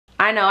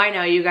I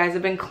know, you guys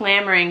have been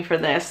clamoring for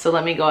this, so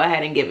let me go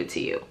ahead and give it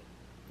to you.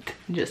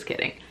 Just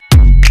kidding.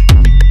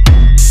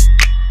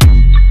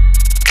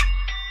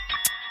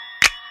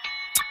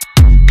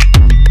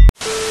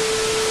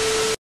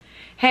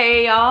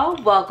 Hey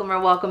y'all,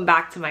 welcome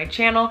back to my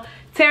channel.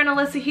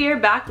 Tarynallyssa here,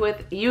 back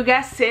with, you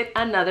guessed it,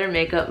 another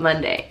Makeup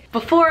Monday.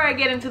 Before I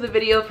get into the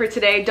video for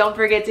today, don't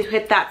forget to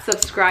hit that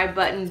subscribe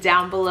button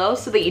down below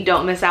so that you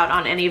don't miss out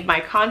on any of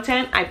my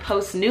content. I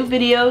post new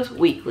videos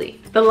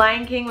weekly. The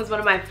Lion King was one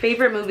of my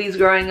favorite movies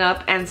growing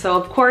up, and so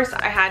of course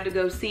I had to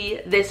go see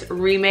this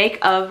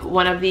remake of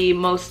one of the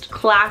most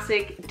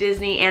classic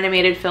Disney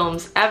animated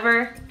films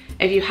ever.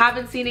 If you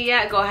haven't seen it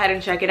yet, go ahead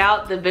and check it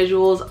out. The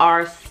visuals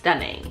are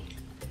stunning.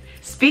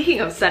 Speaking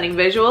of stunning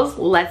visuals,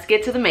 let's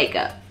get to the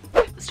makeup.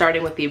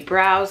 Starting with the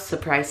brows,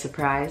 surprise,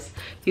 surprise.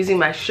 Using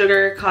my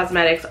Sugar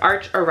Cosmetics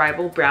Arch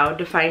Arrival Brow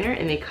Definer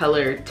in the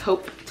color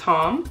Taupe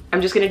Tom.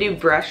 I'm just gonna do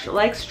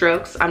brush-like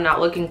strokes. I'm not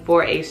looking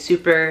for a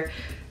super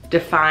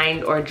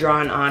defined or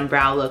drawn-on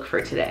brow look for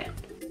today.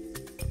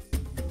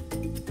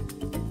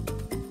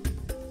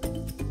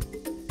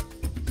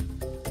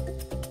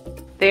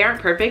 They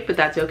aren't perfect, but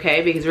that's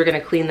okay because we're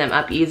gonna clean them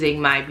up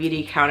using my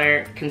Beauty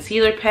Counter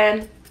Concealer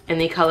Pen in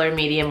the color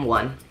Medium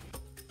 1.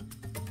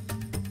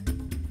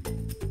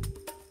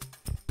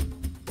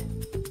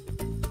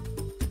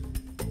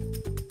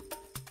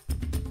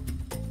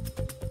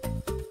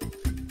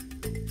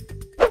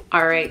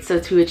 Alright, so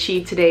to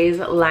achieve today's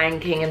Lion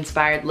King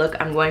inspired look,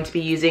 I'm going to be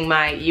using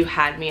my You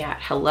Had Me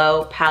at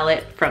Hello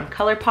palette from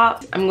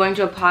ColourPop. I'm going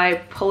to apply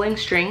Pulling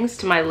Strings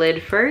to my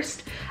lid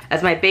first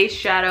as my base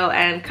shadow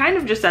and kind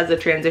of just as a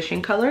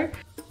transition color.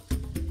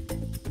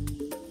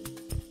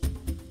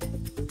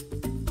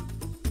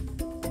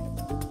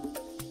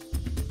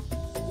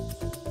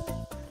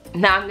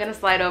 Now I'm gonna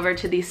slide over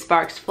to the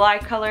Sparks Fly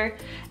color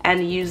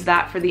and use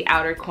that for the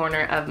outer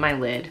corner of my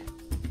lid.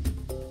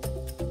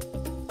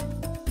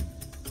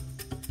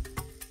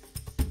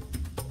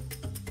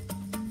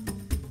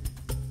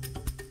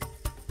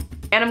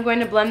 And I'm going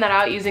to blend that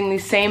out using the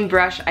same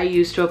brush I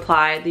used to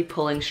apply the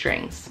Pulling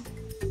Strings.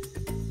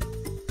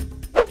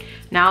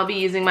 Now I'll be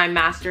using my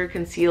Master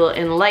Conceal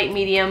in Light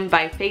Medium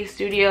by Face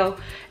Studio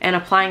and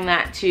applying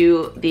that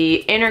to the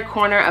inner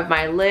corner of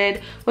my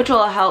lid, which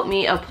will help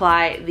me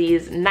apply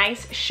these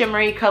nice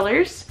shimmery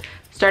colors,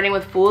 starting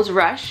with Fool's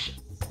Rush.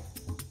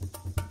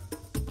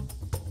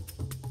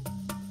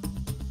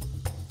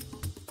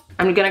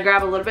 I'm gonna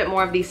grab a little bit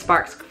more of the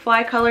Sparks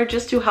Fly color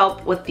just to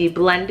help with the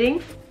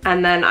blending,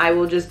 and then I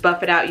will just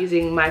buff it out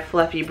using my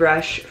fluffy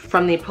brush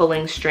from the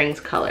Pulling Strings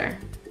color.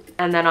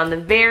 And then on the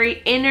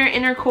very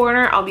inner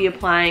corner, I'll be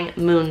applying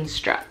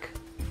Moonstruck.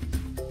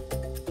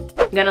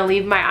 I'm gonna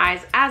leave my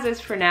eyes as is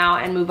for now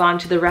and move on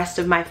to the rest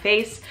of my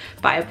face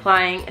by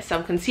applying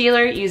some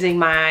concealer using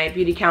my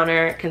Beauty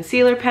Counter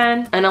Concealer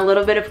Pen and a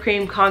little bit of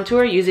cream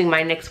contour using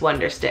my NYX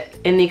Wonderstick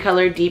in the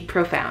color Deep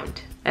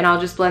Profound. And I'll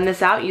just blend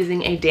this out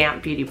using a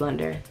damp beauty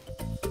blender.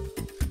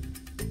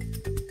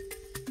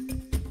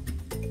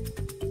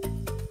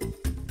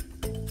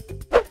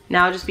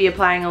 Now I'll just be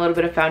applying a little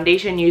bit of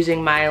foundation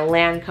using my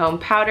Lancome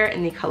powder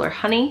in the color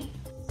Honey.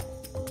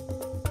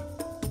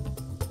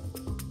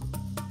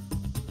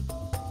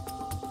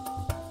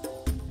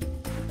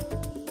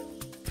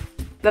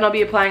 Then I'll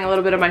be applying a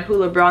little bit of my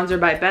Hoola bronzer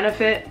by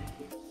Benefit.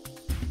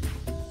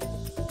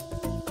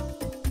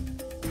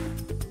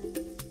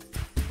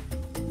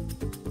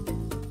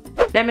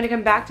 Then I'm going to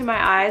come back to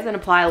my eyes and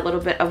apply a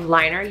little bit of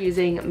liner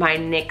using my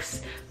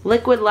NYX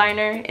Liquid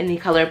Liner in the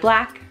color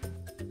Black.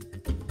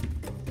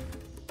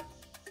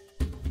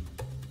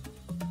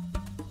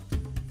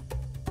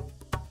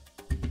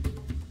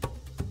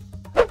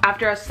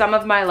 After some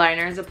of my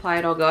liner is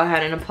applied, I'll go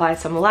ahead and apply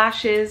some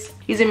lashes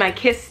using my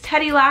Kiss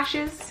Teddy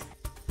Lashes.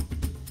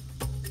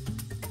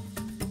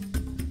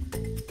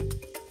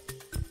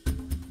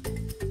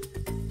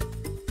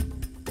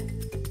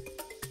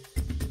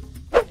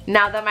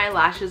 Now that my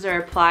lashes are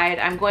applied,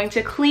 I'm going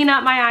to clean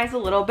up my eyes a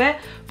little bit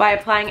by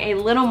applying a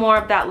little more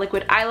of that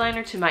liquid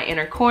eyeliner to my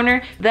inner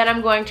corner. Then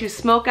I'm going to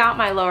smoke out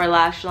my lower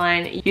lash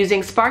line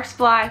using Sparks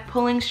Fly,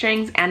 Pulling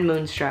Strings, and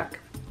Moonstruck.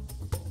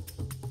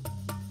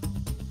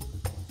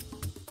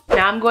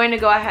 Now I'm going to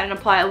go ahead and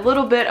apply a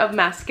little bit of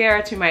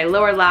mascara to my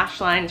lower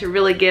lash line to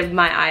really give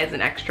my eyes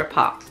an extra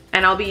pop.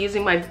 And I'll be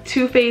using my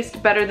Too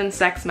Faced Better Than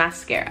Sex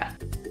mascara.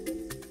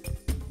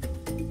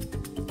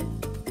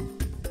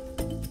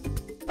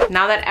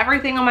 Now that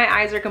everything on my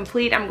eyes are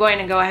complete, I'm going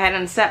to go ahead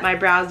and set my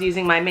brows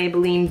using my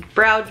Mabeline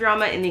Brow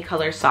Drama in the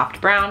color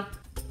Soft Brown.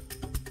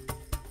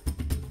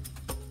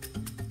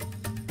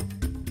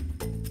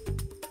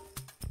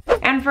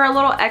 And for a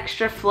little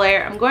extra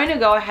flair, I'm going to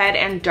go ahead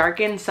and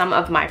darken some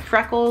of my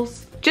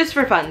freckles, just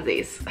for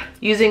funsies.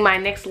 Using my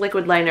NYX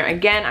Liquid Liner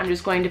again, I'm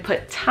just going to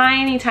put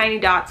tiny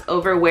dots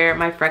over where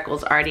my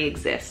freckles already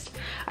exist.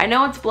 I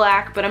know it's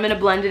black, but I'm gonna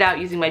blend it out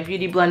using my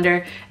Beauty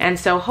Blender, and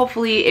so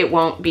hopefully it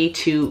won't be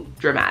too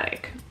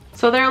dramatic.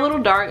 So they're a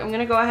little dark. I'm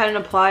gonna go ahead and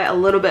apply a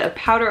little bit of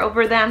powder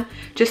over them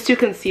just to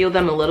conceal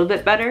them a little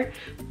bit better,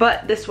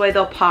 but this way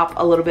they'll pop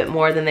a little bit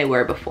more than they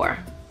were before.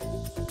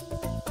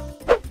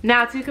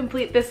 Now to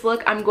complete this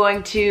look, I'm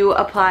going to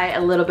apply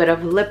a little bit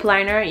of lip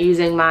liner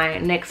using my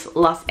NYX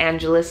Los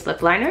Angeles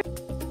lip liner.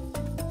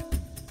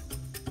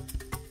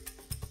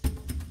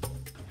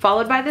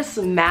 Followed by this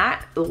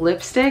matte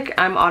lipstick.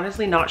 I'm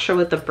honestly not sure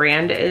what the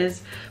brand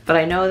is, but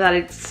I know that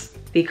it's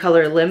the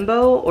color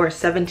Limbo or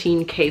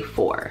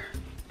 17K4.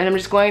 And I'm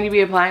just going to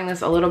be applying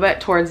this a little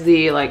bit towards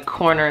the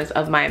corners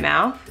of my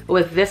mouth.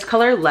 With this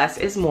color, less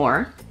is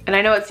more. And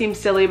I know it seems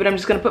silly, but I'm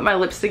just gonna put my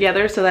lips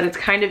together so that it's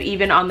kind of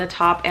even on the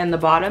top and the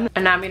bottom.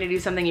 And now I'm gonna do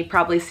something you've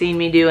probably seen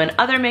me do in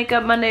other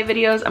Makeup Monday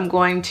videos. I'm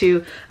going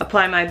to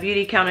apply my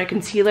Beauty Counter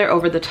concealer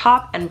over the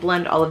top and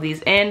blend all of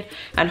these in.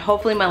 And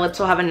hopefully my lips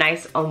will have a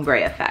nice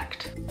ombre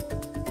effect.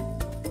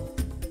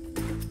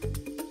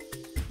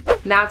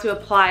 Now to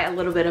apply a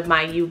little bit of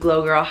my You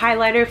Glow Girl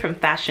highlighter from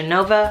Fashion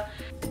Nova.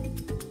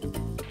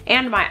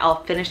 And my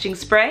e.l.f. finishing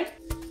spray.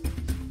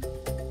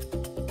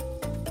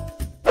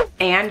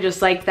 And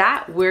just like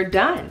that, we're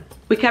done.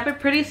 We kept it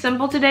pretty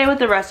simple today with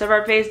the rest of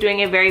our face,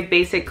 doing a very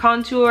basic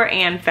contour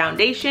and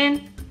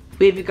foundation.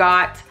 We've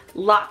got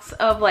lots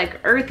of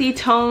earthy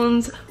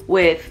tones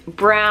with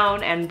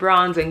brown and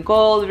bronze and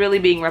gold really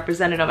being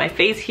represented on my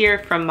face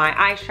here, from my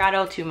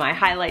eyeshadow to my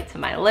highlight to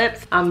my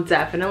lips. I'm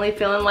definitely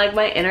feeling like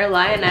my inner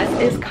lioness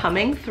is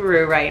coming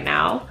through right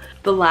now.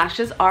 The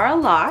lashes are a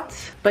lot,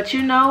 but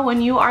you know,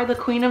 when you are the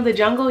queen of the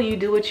jungle, you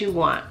do what you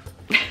want.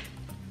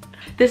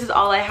 This is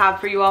all I have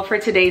for you all for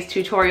today's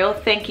tutorial.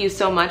 Thank you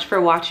so much for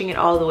watching it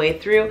all the way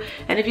through.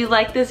 And if you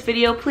like this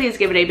video, please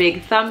give it a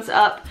big thumbs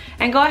up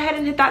and go ahead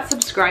and hit that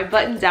subscribe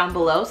button down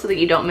below so that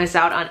you don't miss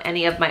out on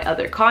any of my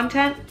other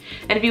content.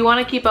 And if you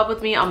want to keep up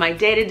with me on my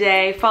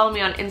day-to-day, follow me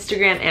on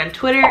Instagram and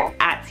Twitter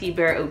at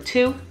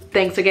tbear02.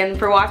 Thanks again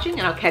for watching,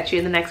 and I'll catch you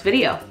in the next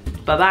video.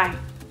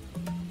 Bye-bye.